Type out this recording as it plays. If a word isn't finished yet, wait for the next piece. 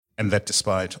And that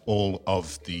despite all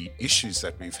of the issues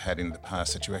that we've had in the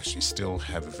past, that you actually still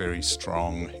have a very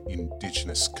strong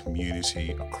Indigenous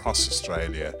community across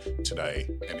Australia today.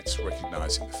 And it's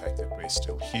recognising the fact that we're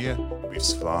still here, we've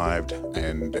survived,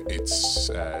 and it's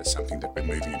something that we're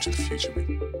moving into the future with.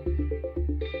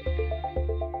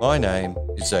 My name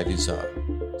is Xavier,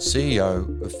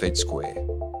 CEO of Fed Square,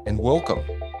 and welcome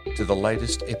to the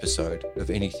latest episode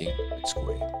of Anything Fed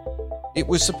Square. It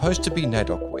was supposed to be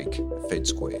NAIDOC Week at Fed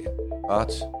Square,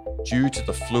 but due to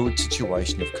the fluid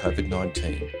situation of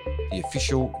COVID-19, the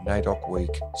official NAIDOC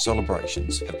Week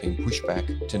celebrations have been pushed back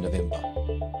to November.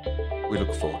 We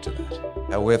look forward to that.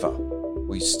 However,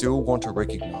 we still want to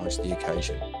recognise the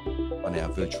occasion on our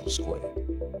virtual square.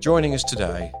 Joining us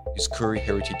today is Koori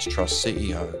Heritage Trust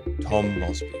CEO Tom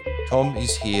Mosby. Tom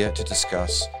is here to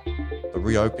discuss the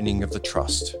reopening of the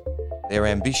Trust, their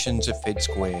ambitions at Fed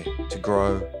Square to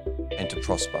grow and to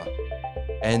prosper,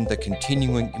 and the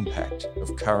continuing impact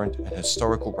of current and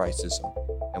historical racism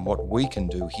and what we can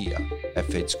do here at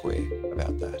Fed Square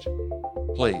about that.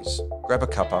 Please grab a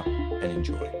cuppa and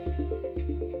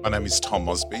enjoy. My name is Tom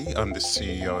Mosby. I'm the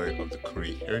CEO of the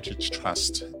Koori Heritage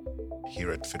Trust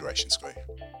here at Federation Square.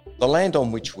 The land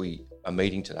on which we are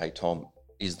meeting today, Tom,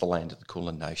 is the land of the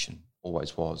Kulin Nation.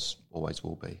 Always was, always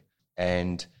will be.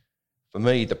 And for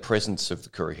me, the presence of the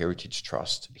Koori Heritage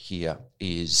Trust here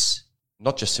is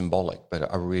not just symbolic, but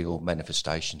a real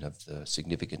manifestation of the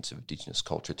significance of Indigenous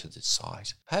culture to this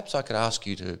site. Perhaps I could ask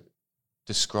you to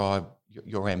describe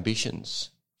your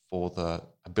ambitions for the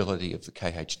ability of the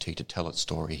KHT to tell its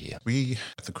story here. We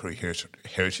at the Koori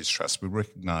Heritage Trust, we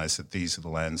recognise that these are the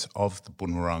lands of the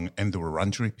Bunurong and the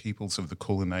Wurundjeri peoples of the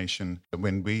Kulin Nation. And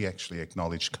when we actually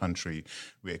acknowledge country,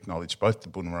 we acknowledge both the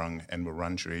Bunurong and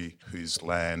Wurundjeri, whose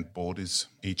land borders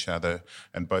each other,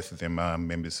 and both of them are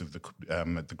members of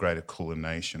the greater Kulin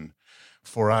Nation.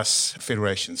 For us,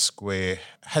 Federation Square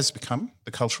has become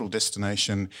the cultural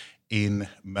destination in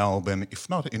Melbourne, if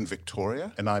not in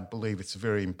Victoria. And I believe it's a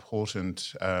very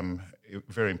important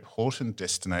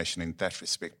destination in that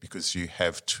respect, because you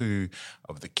have two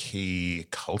of the key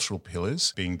cultural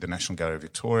pillars, being the National Gallery of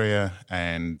Victoria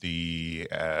and the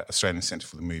Australian Centre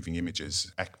for the Moving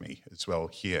Images, ACMI, as well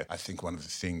here. I think one of the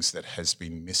things that has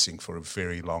been missing for a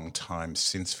very long time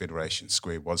since Federation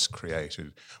Square was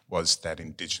created was that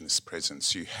Indigenous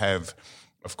presence. You have,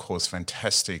 of course,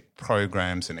 fantastic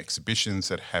programs and exhibitions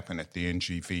that happen at the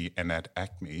NGV and at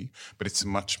ACMI, but it's a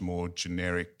much more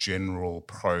generic, general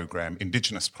program,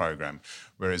 Indigenous program,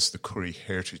 whereas the Koori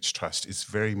Heritage Trust is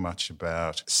very much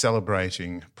about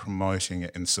celebrating, promoting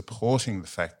and supporting the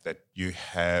fact that you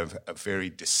have a very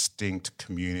distinct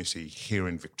community here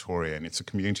in Victoria, and it's a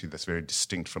community that's very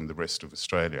distinct from the rest of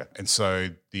Australia. And so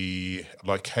the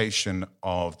location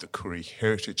of the Koori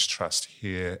Heritage Trust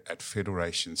here at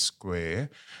Federation Square,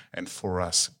 and for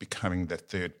us becoming that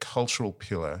third cultural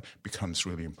pillar, becomes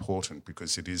really important,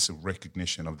 because it is a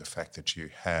recognition of the fact that you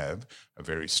have a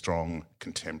very strong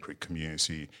contemporary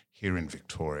community here in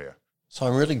Victoria. So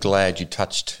I'm really glad you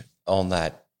touched on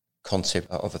that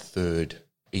concept of a third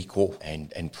equal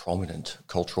and prominent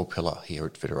cultural pillar here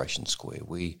at Federation Square.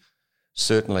 We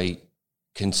certainly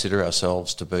consider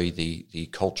ourselves to be the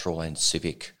cultural and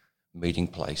civic meeting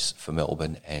place for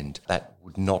Melbourne, and that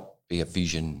would not be a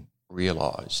vision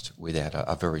realised without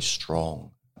a very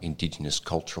strong Indigenous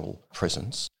cultural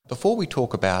presence. Before we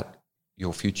talk about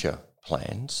your future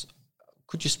plans,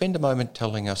 could you spend a moment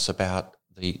telling us about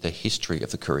the history of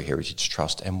the Koori Heritage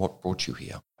Trust and what brought you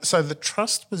here? So the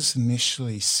Trust was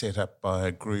initially set up by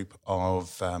a group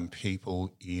of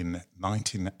people in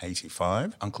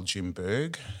 1985. Uncle Jim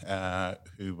Berg,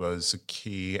 who was a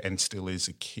key and still is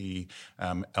a key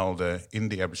elder in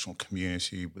the Aboriginal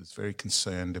community, was very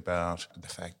concerned about the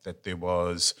fact that there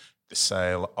was the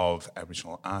sale of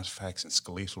Aboriginal artefacts and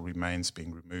skeletal remains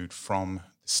being removed from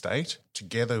the state,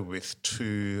 together with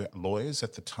two lawyers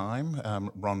at the time,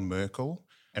 Ron Merkel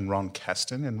and Ron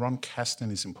Caston. And Ron Caston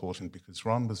is important because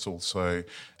Ron was also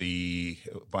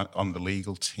on the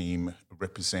legal team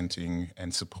representing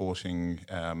and supporting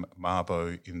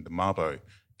Mabo in the Mabo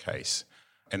case.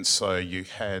 And so you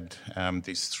had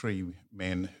these three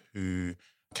men who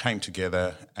came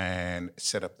together and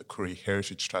set up the Koori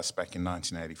Heritage Trust back in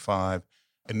 1985.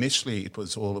 Initially, it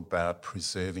was all about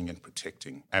preserving and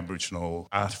protecting Aboriginal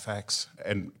artefacts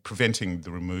and preventing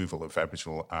the removal of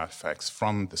Aboriginal artefacts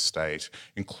from the state,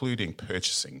 including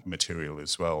purchasing material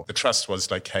as well. The Trust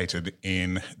was located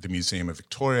in the Museum of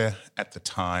Victoria at the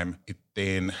time. It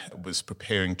then was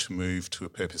preparing to move to a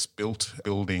purpose-built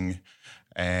building,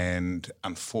 and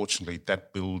unfortunately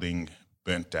that building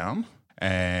burnt down.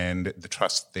 And the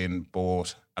Trust then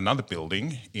bought another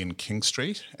building in King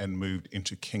Street and moved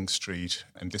into King Street.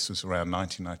 And this was around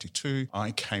 1992.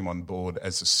 I came on board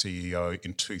as a CEO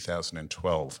in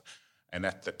 2012. And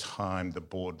at the time, the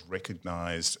board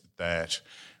recognised that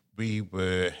we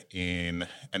were in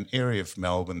an area of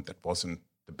Melbourne that wasn't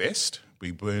the best.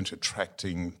 We weren't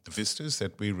attracting the visitors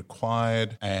that we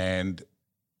required. And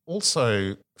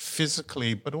also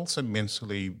physically, but also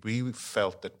mentally, we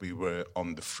felt that we were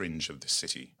on the fringe of the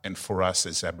city. And for us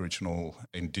as Aboriginal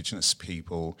Indigenous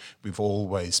people, we've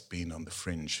always been on the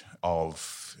fringe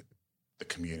of the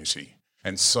community.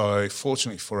 And so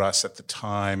fortunately for us at the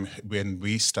time, when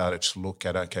we started to look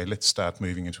at, okay, let's start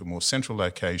moving into a more central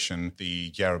location,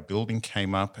 the Yarra building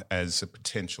came up as a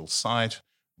potential site.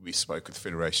 We spoke with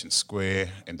Federation Square,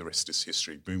 and the rest is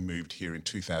history. We moved here in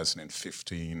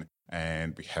 2015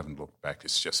 and we haven't looked back.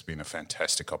 It's just been a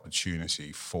fantastic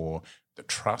opportunity for the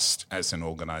Trust as an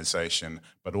organisation,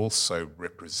 but also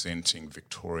representing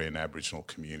Victorian Aboriginal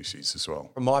communities as well.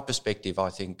 From my perspective, I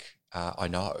think I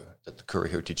know that the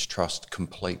Koori Heritage Trust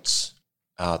completes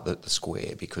the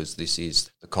square, because this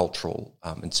is the cultural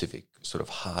and civic sort of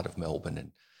heart of Melbourne,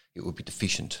 and it would be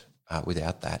deficient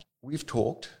without that. We've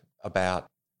talked about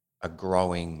a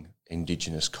growing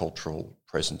Indigenous cultural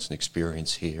presence and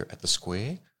experience here at the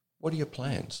square. What are your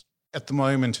plans? At the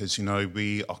moment, as you know,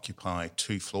 we occupy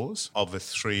 2 floors of a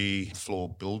 3-floor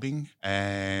building,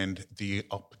 and the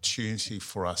opportunity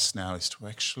for us now is to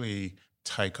actually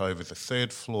take over the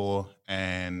 3rd floor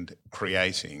and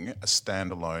creating a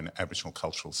standalone Aboriginal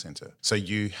cultural centre. So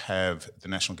you have the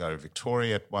National Gallery of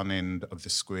Victoria at one end of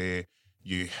the square,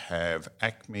 you have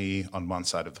ACME on one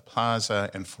side of the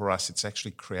plaza, and for us it's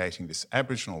actually creating this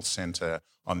Aboriginal centre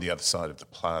on the other side of the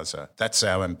plaza. That's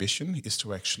our ambition, is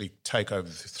to actually take over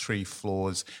the 3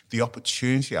 floors. The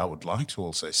opportunity I would like to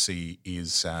also see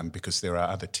is, because there are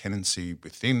other tenancy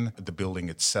within the building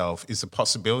itself, is the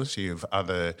possibility of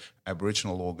other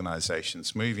Aboriginal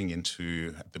organisations moving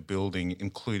into the building,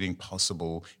 including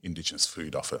possible Indigenous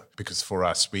food offer. Because for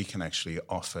us, we can actually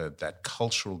offer that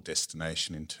cultural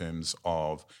destination in terms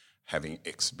of having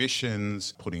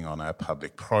exhibitions, putting on our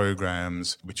public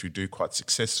programs, which we do quite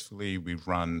successfully. We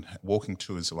run walking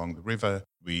tours along the river.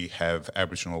 We have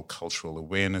Aboriginal cultural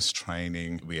awareness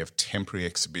training. We have temporary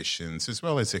exhibitions, as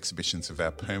well as exhibitions of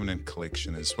our permanent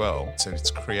collection as well. So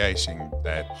it's creating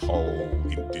that whole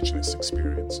Indigenous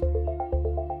experience.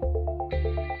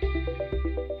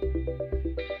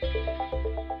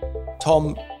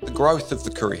 Tom, the growth of the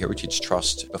Koori Heritage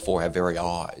Trust before our very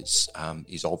eyes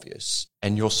is obvious,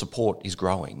 and your support is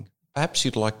growing. Perhaps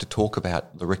you'd like to talk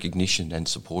about the recognition and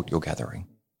support you're gathering.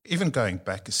 Even going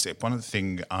back a step, one of the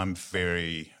things I'm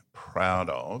very proud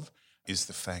of is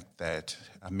the fact that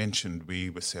I mentioned we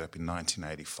were set up in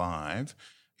 1985.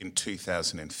 In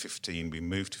 2015, we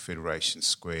moved to Federation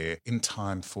Square in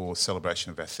time for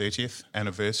celebration of our 30th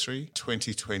anniversary.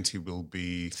 2020 will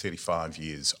be 35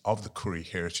 years of the Koori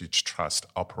Heritage Trust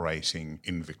operating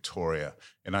in Victoria.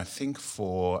 And I think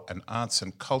for an arts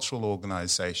and cultural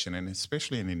organisation, and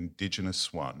especially an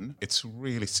Indigenous one, it's a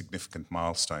really significant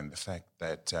milestone, the fact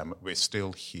that we're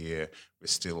still here, we're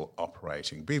still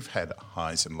operating. We've had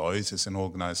highs and lows as an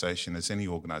organisation, as any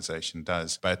organisation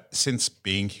does. But since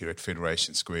being here at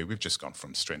Federation Square, we've just gone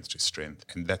from strength to strength.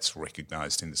 And that's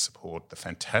recognised in the support, the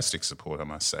fantastic support, I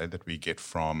must say, that we get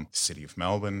from the City of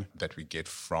Melbourne, that we get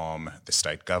from the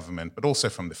state government, but also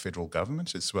from the federal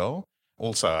government as well.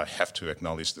 Also, I have to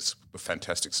acknowledge the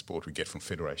fantastic support we get from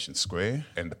Federation Square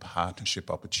and the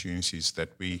partnership opportunities that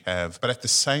we have. But at the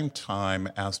same time,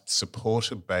 our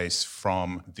supporter base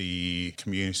from the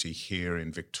community here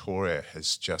in Victoria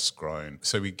has just grown.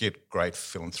 So we get great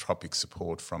philanthropic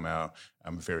support from our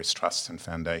various trusts and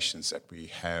foundations that we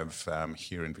have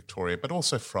here in Victoria, but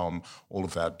also from all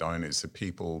of our donors, the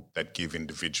people that give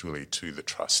individually to the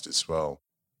trust as well.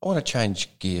 I want to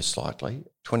change gears slightly.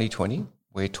 2020.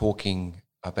 We're talking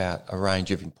about a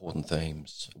range of important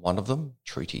themes. One of them,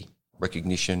 treaty,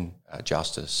 recognition,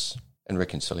 justice and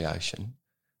reconciliation.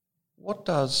 What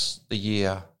does the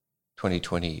year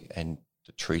 2020 and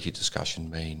the treaty discussion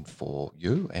mean for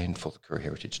you and for the Koori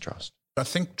Heritage Trust? I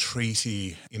think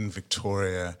treaty in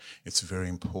Victoria, it's a very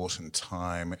important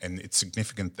time, and it's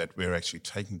significant that we're actually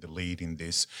taking the lead in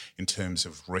this in terms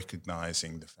of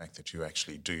recognising the fact that you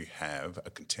actually do have a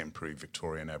contemporary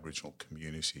Victorian Aboriginal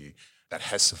community that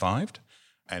has survived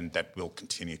and that will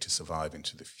continue to survive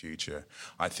into the future.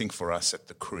 I think for us at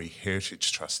the Koori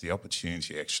Heritage Trust, the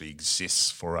opportunity actually exists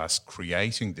for us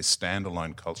creating this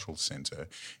standalone cultural centre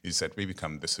is that we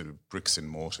become the sort of bricks and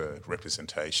mortar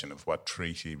representation of what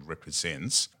treaty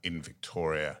represents in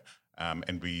Victoria.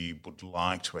 and we would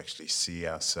like to actually see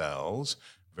ourselves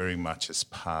very much as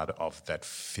part of that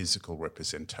physical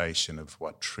representation of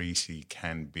what treaty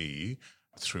can be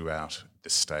throughout the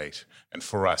state. And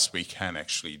for us, we can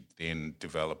actually then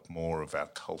develop more of our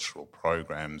cultural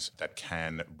programs that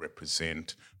can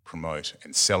represent, promote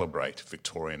and celebrate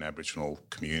Victorian Aboriginal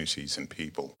communities and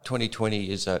people. 2020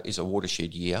 is a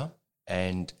watershed year,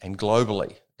 and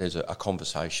globally there's a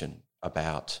conversation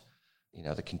about,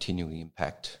 the continuing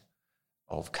impact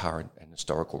of current and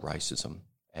historical racism.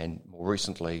 And more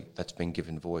recently, that's been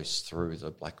given voice through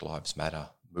the Black Lives Matter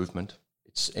movement.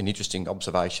 It's an interesting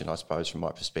observation, I suppose, from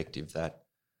my perspective, that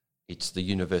it's the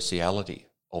universality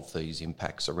of these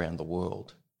impacts around the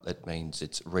world that means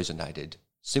it's resonated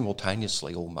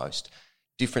simultaneously almost,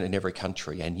 different in every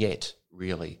country, and yet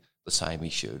really the same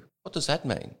issue. What does that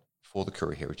mean for the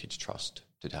Koori Heritage Trust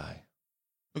today?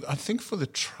 Look, I think for the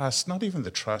Trust, not even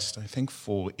the Trust, I think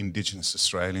for Indigenous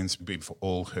Australians, we've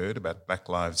all heard about Black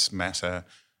Lives Matter,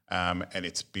 and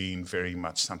it's been very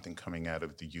much something coming out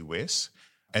of the US.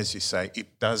 As you say,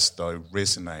 it does, though,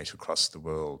 resonate across the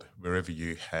world, wherever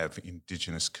you have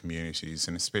Indigenous communities,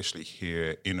 and especially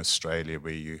here in Australia,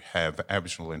 where you have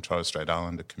Aboriginal and Torres Strait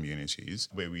Islander communities,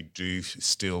 where we do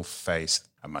still face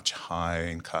a much higher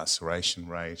incarceration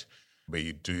rate, where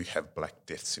you do have black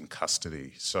deaths in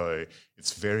custody. So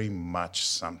it's very much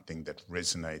something that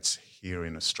resonates here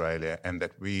in Australia, and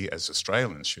that we as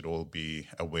Australians should all be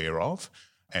aware of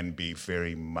and be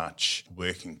very much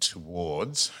working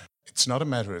towards. It's not a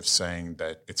matter of saying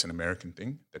that it's an American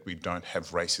thing, that we don't have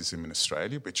racism in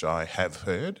Australia, which I have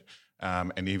heard,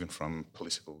 and even from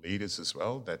political leaders as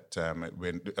well, that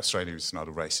when Australia is not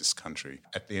a racist country.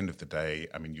 At the end of the day,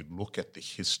 you look at the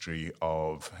history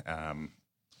of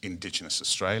Indigenous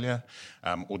Australia,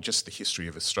 or just the history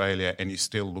of Australia, and you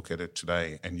still look at it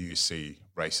today and you see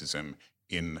racism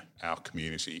in our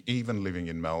community, even living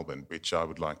in Melbourne, which I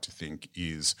would like to think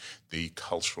is the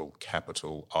cultural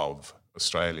capital of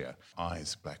Australia. I,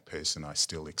 as a black person, I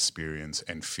still experience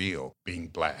and feel being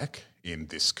black in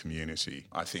this community.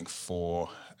 I think for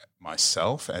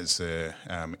myself as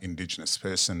an Indigenous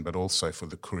person, but also for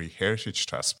the Koori Heritage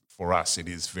Trust, for us it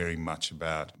is very much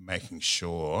about making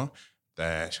sure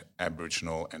that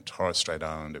Aboriginal and Torres Strait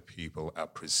Islander people are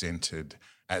presented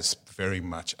as very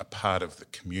much a part of the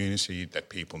community, that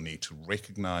people need to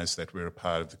recognise that we're a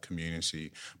part of the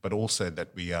community, but also that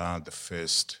we are the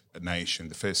first nation,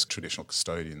 the first traditional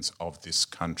custodians of this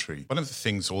country. One of the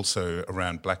things also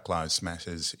around Black Lives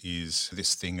Matters is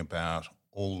this thing about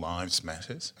all lives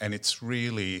matters, and it's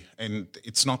really, and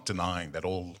it's not denying that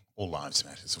all lives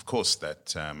matters. Of course,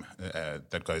 that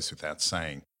goes without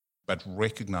saying. But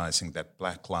recognising that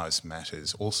Black Lives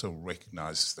Matters also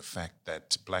recognises the fact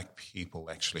that black people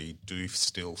actually do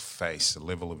still face a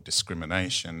level of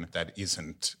discrimination that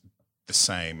isn't the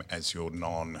same as your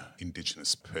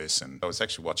non-Indigenous person. I was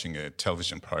actually watching a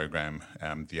television program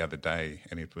the other day,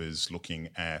 and it was looking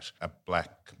at a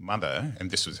black mother, and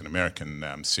this was an American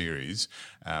series,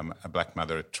 a black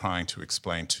mother trying to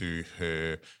explain to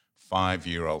her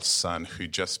 5-year-old son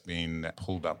who'd just been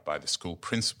pulled up by the school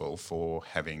principal for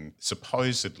having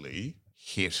supposedly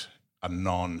hit a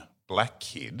non-black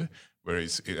kid,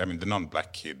 whereas, the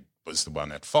non-black kid was the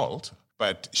one at fault.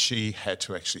 But she had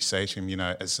to actually say to him,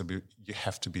 you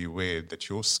have to be aware that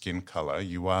your skin colour,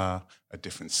 you are a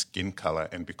different skin colour,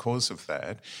 and because of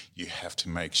that, you have to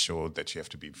make sure that you have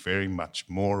to be very much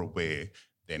more aware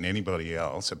than anybody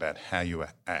else about how you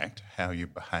act, how you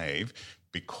behave,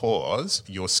 because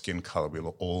your skin colour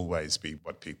will always be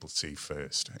what people see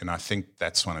first. And I think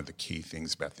that's one of the key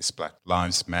things about this Black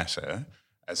Lives Matter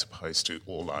as opposed to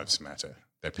All Lives Matter,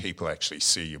 that people actually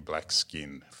see your black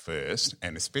skin first,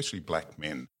 and especially black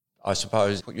men. I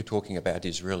suppose what you're talking about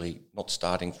is really not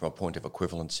starting from a point of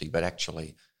equivalency, but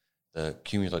actually the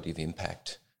cumulative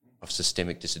impact of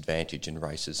systemic disadvantage and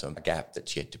racism, a gap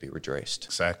that's yet to be redressed.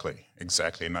 Exactly.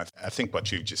 And I think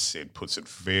what you've just said puts it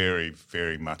very,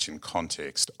 very much in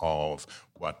context of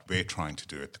what we're trying to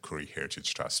do at the Koori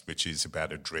Heritage Trust, which is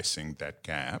about addressing that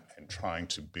gap and trying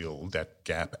to build that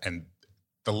gap and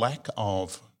the lack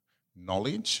of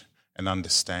knowledge and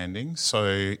understanding. So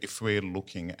if we're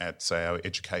looking at, say, our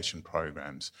education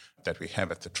programs that we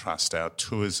have at the Trust, our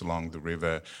tours along the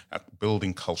river, our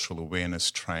building cultural awareness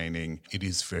training, it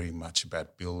is very much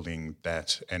about building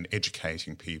that and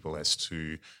educating people as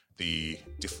to the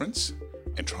difference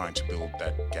and trying to build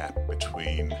that gap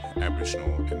between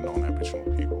Aboriginal and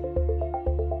non-Aboriginal people.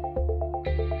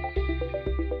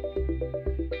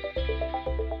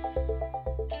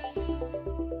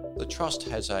 The Trust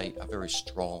has a very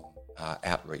strong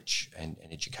outreach and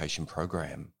education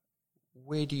program.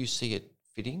 Where do you see it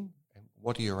fitting? And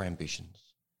What are your ambitions?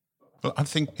 Well, I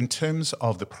think in terms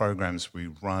of the programs we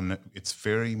run, it's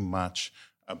very much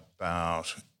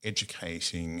about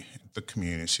educating the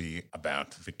community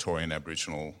about Victorian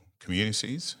Aboriginal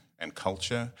communities and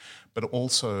culture, but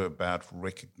also about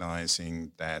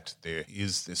recognising that there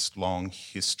is this long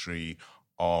history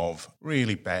of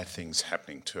really bad things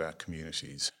happening to our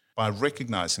communities. By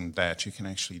recognising that, you can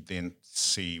actually then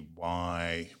see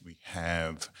why we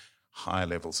have high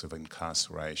levels of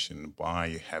incarceration, why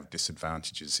you have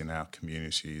disadvantages in our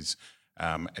communities.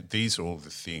 These are all the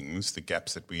things, the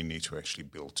gaps that we need to actually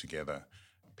build together.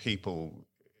 People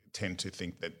tend to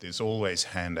think that there's always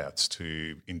handouts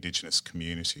to Indigenous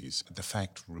communities. The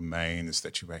fact remains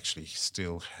that you actually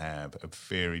still have a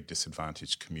very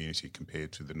disadvantaged community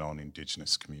compared to the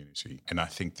non-Indigenous community. And I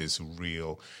think there's a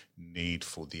real need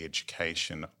for the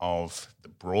education of the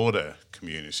broader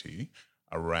community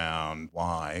around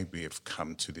why we have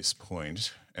come to this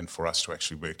point and for us to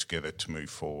actually work together to move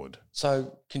forward.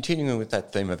 So continuing with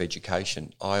that theme of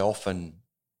education, I often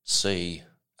see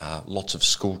lots of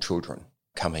school children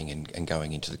coming and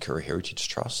going into the Career Heritage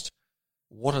Trust.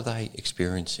 What are they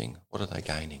experiencing? What are they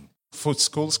gaining? For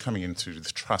schools coming into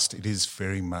the trust, it is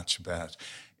very much about,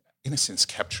 in a sense,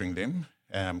 capturing them,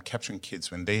 capturing kids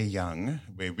when they're young,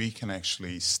 where we can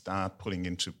actually start putting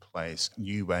into place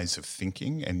new ways of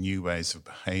thinking and new ways of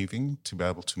behaving to be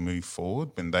able to move forward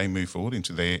when they move forward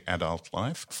into their adult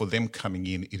life. For them coming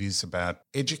in, it is about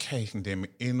educating them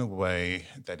in a way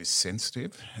that is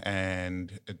sensitive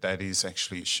and that is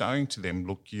actually showing to them,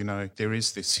 look, there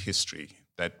is this history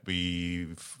that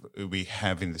we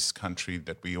have in this country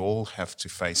that we all have to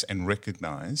face and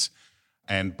recognise.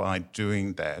 And by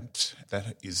doing that,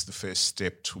 that is the first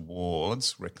step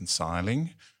towards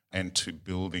reconciling and to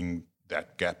building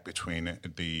that gap between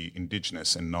the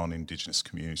Indigenous and non-Indigenous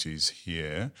communities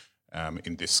here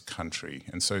in this country.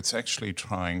 And so it's actually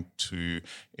trying to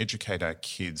educate our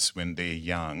kids when they're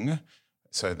young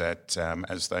so that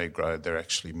as they grow, they're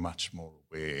actually much more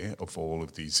aware of all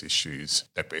of these issues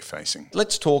that we're facing.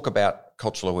 Let's talk about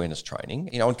cultural awareness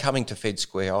training. On coming to Fed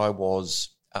Square, I was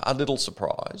a little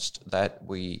surprised that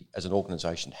we as an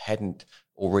organisation hadn't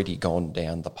already gone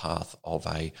down the path of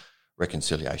a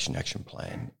reconciliation action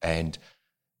plan, and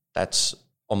that's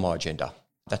on my agenda.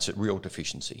 That's a real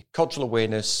deficiency. Cultural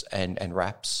awareness and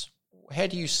RAPs, how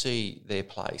do you see their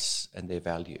place and their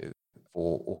value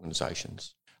for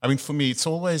organisations? I mean, for me, it's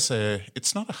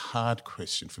not a hard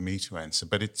question for me to answer,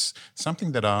 but it's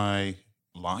something that I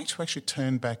like to actually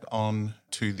turn back on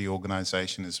to the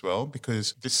organisation as well,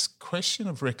 because this question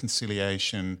of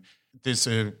reconciliation, there's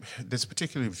a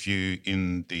particular view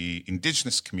in the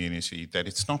Indigenous community that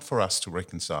it's not for us to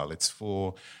reconcile, it's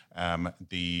for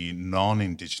the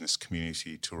non-Indigenous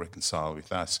community to reconcile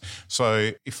with us.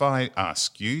 So if I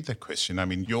ask you the question, I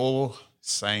mean, you're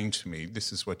saying to me,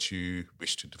 this is what you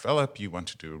wish to develop, you want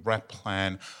to do a RAP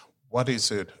plan, what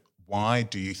is it? Why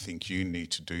do you think you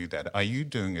need to do that? Are you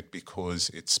doing it because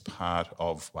it's part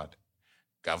of what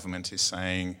government is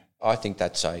saying? I think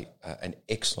that's an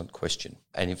excellent question.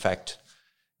 And in fact,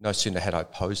 no sooner had I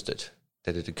posed it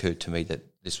that it occurred to me that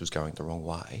this was going the wrong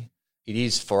way. It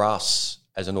is for us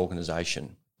as an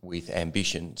organisation with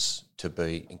ambitions to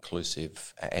be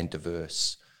inclusive and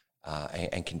diverse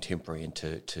and contemporary and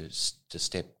to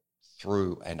step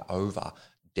through and over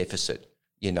deficit,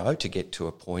 to get to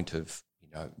a point of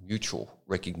mutual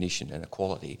recognition and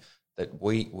equality, that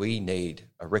we need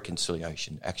a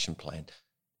reconciliation action plan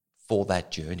for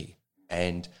that journey.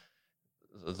 And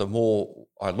the more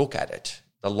I look at it,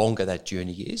 the longer that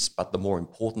journey is, but the more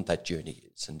important that journey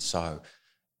is. And so,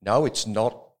 no, it's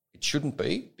not, it shouldn't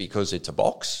be because it's a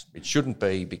box. It shouldn't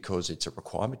be because it's a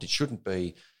requirement. It shouldn't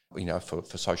be,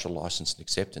 for social licence and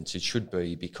acceptance. It should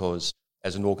be because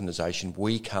as an organisation,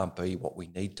 we can't be what we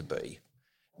need to be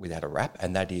without a RAP,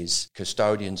 and that is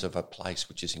custodians of a place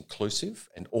which is inclusive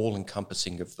and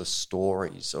all-encompassing of the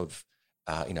stories of,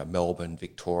 Melbourne,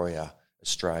 Victoria,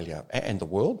 Australia and the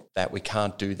world, that we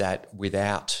can't do that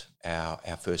without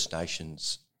our First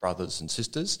Nations brothers and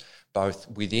sisters, both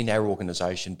within our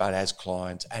organisation but as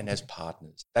clients and as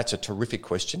partners. That's a terrific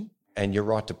question, and you're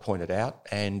right to point it out,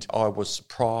 and I was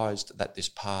surprised that this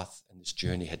path and this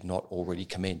journey had not already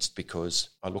commenced, because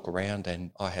I look around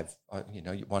and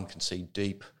one can see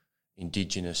deep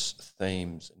Indigenous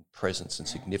themes and presence and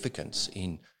significance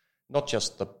in not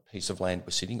just the piece of land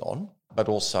we're sitting on, but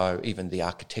also even the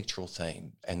architectural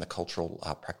theme and the cultural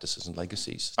practices and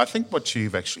legacies. I think what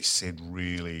you've actually said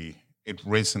really, it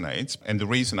resonates. And the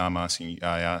reason I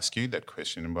ask you that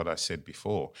question and what I said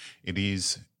before, it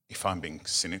is, if I'm being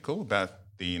cynical about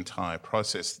the entire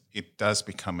process, it does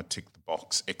become a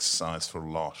tick-the-box exercise for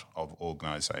a lot of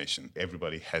organisations.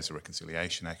 Everybody has a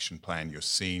reconciliation action plan. You're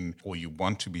seen, or you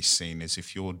want to be seen, as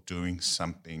if you're doing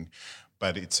something,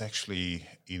 but it's actually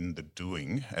in the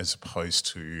doing as opposed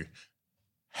to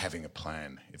having a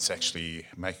plan. It's actually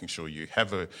making sure you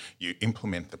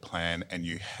implement the plan and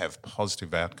you have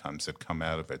positive outcomes that come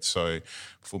out of it. So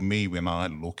for me, when I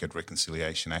look at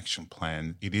Reconciliation Action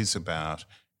Plan, it is about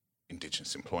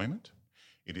Indigenous employment.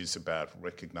 It is about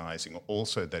recognising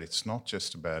also that it's not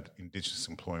just about Indigenous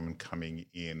employment coming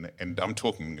in, and I'm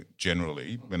talking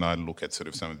generally when I look at sort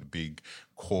of some of the big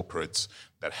corporates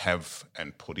that have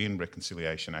and put in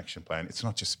Reconciliation Action Plan, it's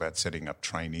not just about setting up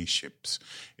traineeships.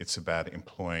 It's about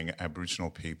employing Aboriginal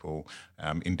people,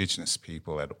 Indigenous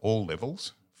people at all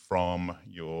levels, from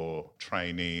your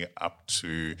trainee up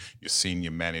to your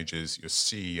senior managers, your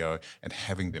CEO, and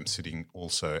having them sitting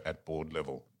also at board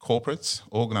level. Corporates,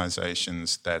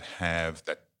 organisations that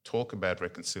talk about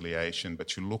reconciliation,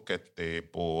 but you look at their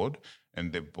board,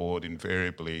 and their board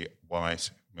invariably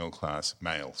white, middle-class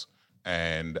males.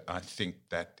 And I think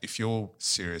that if you're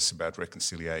serious about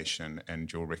reconciliation and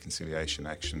your reconciliation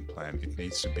action plan, it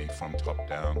needs to be from top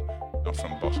down, not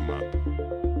from bottom up.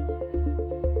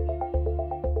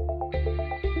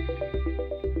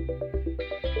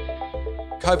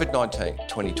 COVID-19,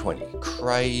 2020,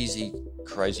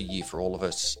 crazy year for all of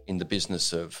us in the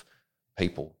business of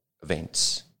people,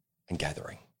 events and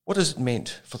gathering. What has it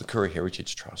meant for the Koori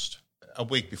Heritage Trust? A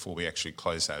week before we actually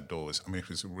closed our doors, it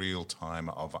was a real time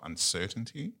of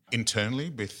uncertainty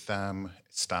internally with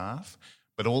staff,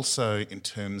 but also in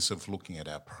terms of looking at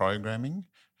our programming,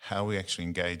 how we actually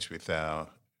engage with our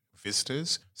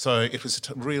visitors. So it was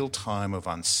a real time of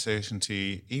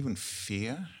uncertainty, even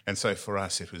fear. And so for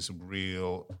us, it was a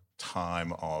real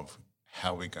time of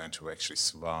how we're going to actually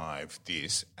survive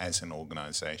this as an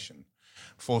organisation.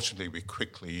 Fortunately, we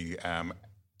quickly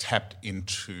tapped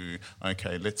into,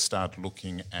 okay, let's start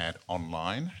looking at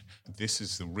online. This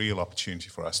is the real opportunity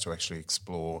for us to actually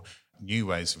explore new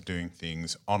ways of doing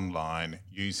things online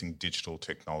using digital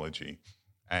technology.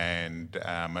 And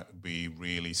we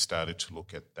really started to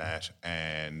look at that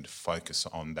and focus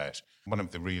on that. One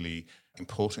of the really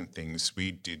important things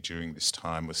we did during this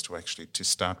time was to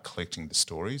start collecting the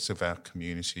stories of our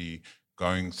community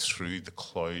going through the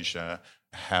closure,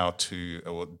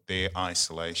 or their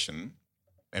isolation,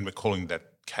 and we're calling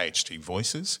that KHT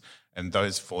Voices. And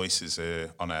those voices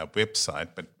are on our website,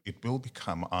 but it will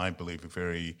become, I believe, a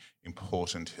very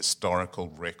important historical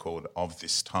record of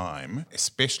this time,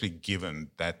 especially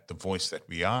given that the voice that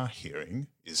we are hearing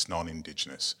is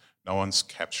non-Indigenous. No one's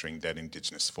capturing that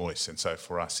Indigenous voice. And so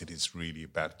for us, it is really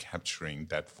about capturing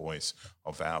that voice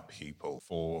of our people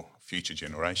for future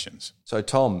generations. So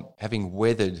Tom, having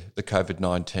weathered the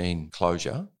COVID-19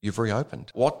 closure, you've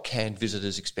reopened. What can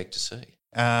visitors expect to see?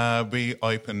 We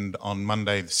opened on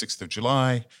Monday, the 6th of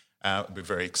July. We're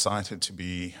very excited to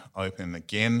be open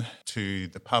again to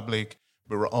the public.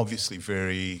 We're obviously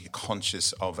very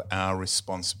conscious of our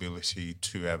responsibility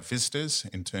to our visitors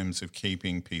in terms of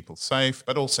keeping people safe,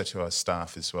 but also to our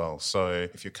staff as well. So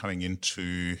if you're coming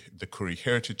into the Koori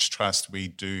Heritage Trust, we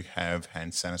do have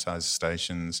hand sanitizer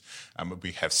stations.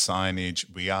 We have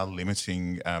signage. We are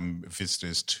limiting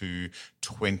visitors to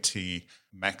 20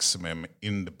 maximum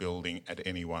in the building at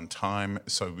any one time.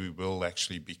 So we will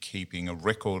actually be keeping a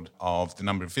record of the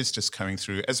number of visitors coming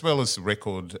through, as well as the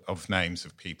record of names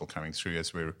of people coming through,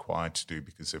 as we're required to do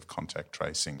because of contact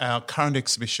tracing. Our current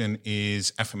exhibition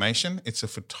is Affirmation. It's a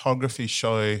photography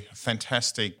show,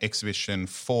 fantastic exhibition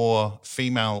for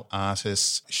female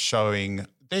artists showing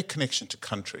their connection to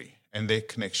country and their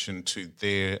connection to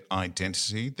their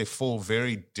identity. They're four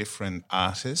very different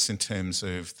artists in terms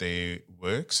of their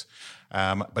works,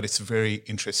 but it's very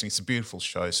interesting. It's a beautiful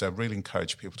show, so I really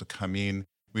encourage people to come in.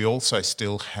 We also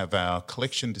still have our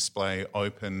collection display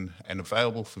open and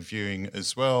available for viewing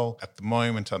as well. At the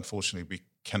moment, unfortunately, we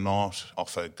cannot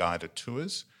offer guided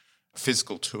tours,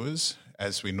 physical tours,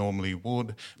 as we normally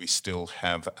would. We still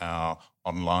have our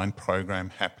online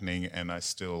program happening, and I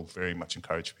still very much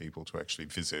encourage people to actually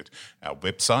visit our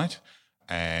website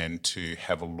and to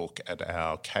have a look at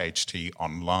our KHT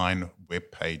online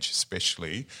webpage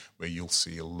especially, where you'll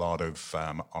see a lot of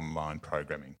online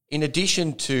programming. In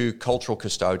addition to cultural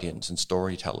custodians and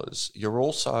storytellers, you're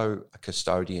also a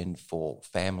custodian for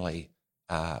family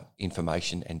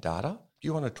information and data. Do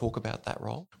you want to talk about that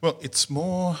role? Well, it's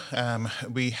more,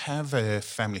 we have a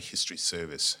family history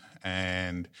service,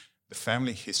 and the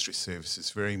family history service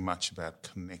is very much about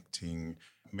connecting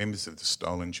members of the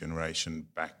stolen generation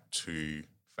back to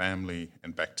family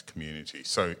and back to community.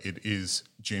 So it is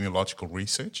genealogical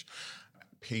research,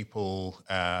 people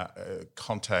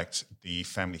contact the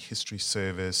Family History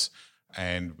Service,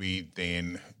 and we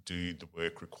then do the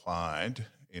work required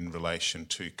in relation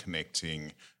to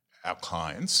connecting our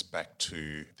clients back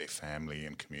to their family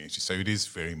and community. So it is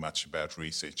very much about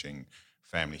researching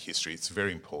family history. It's a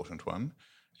very important one.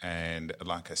 And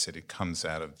like I said, it comes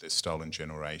out of the stolen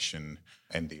generation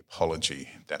and the apology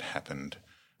that happened.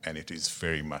 And it is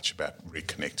very much about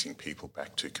reconnecting people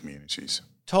back to communities.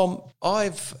 Tom, I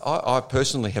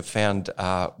personally have found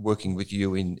working with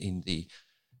you in the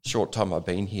short time I've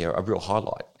been here a real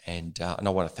highlight, and I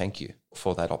want to thank you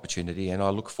for that opportunity. And I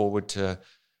look forward to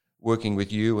working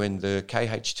with you and the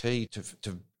KHT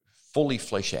to fully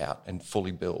flesh out and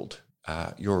fully build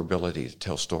your ability to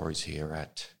tell stories here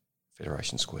at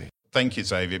Federation Square. Thank you,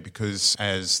 Xavier, because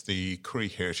as the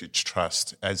Koori Heritage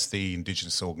Trust, as the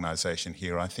Indigenous organisation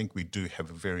here, I think we do have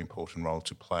a very important role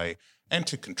to play and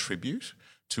to contribute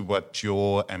to what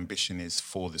your ambition is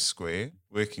for the Square.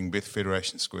 Working with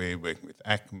Federation Square, working with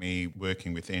ACME,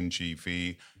 working with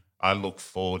NGV, I look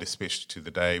forward especially to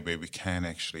the day where we can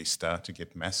actually start to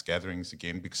get mass gatherings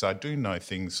again, because I do know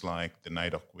things like the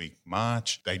NAIDOC Week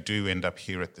March, they do end up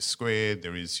here at the Square.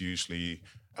 There is usually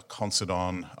a concert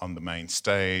on the main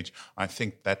stage. I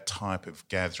think that type of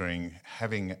gathering,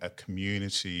 having a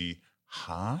community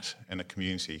heart and a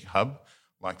community hub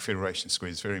like Federation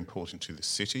Square is very important to the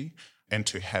city, and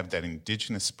to have that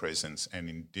Indigenous presence and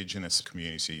Indigenous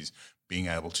communities being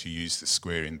able to use the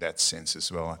Square in that sense as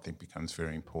well, I think becomes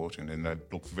very important. And I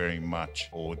look very much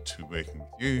forward to working with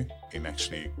you in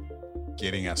actually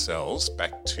getting ourselves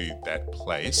back to that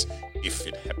place if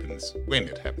it happens, when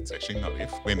it happens, actually, not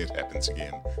if, when it happens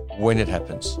again. When it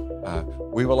happens.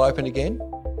 We will open again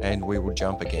and we will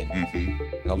jump again. Mm-hmm.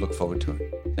 And I look forward to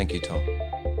it. Thank you, Tom.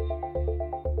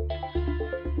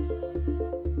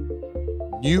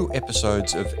 New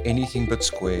episodes of Anything But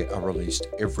Square are released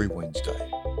every Wednesday,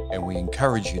 and we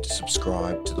encourage you to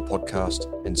subscribe to the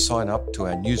podcast and sign up to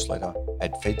our newsletter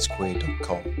at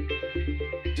fedsquare.com.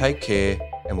 Take care,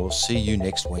 and we'll see you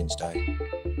next Wednesday.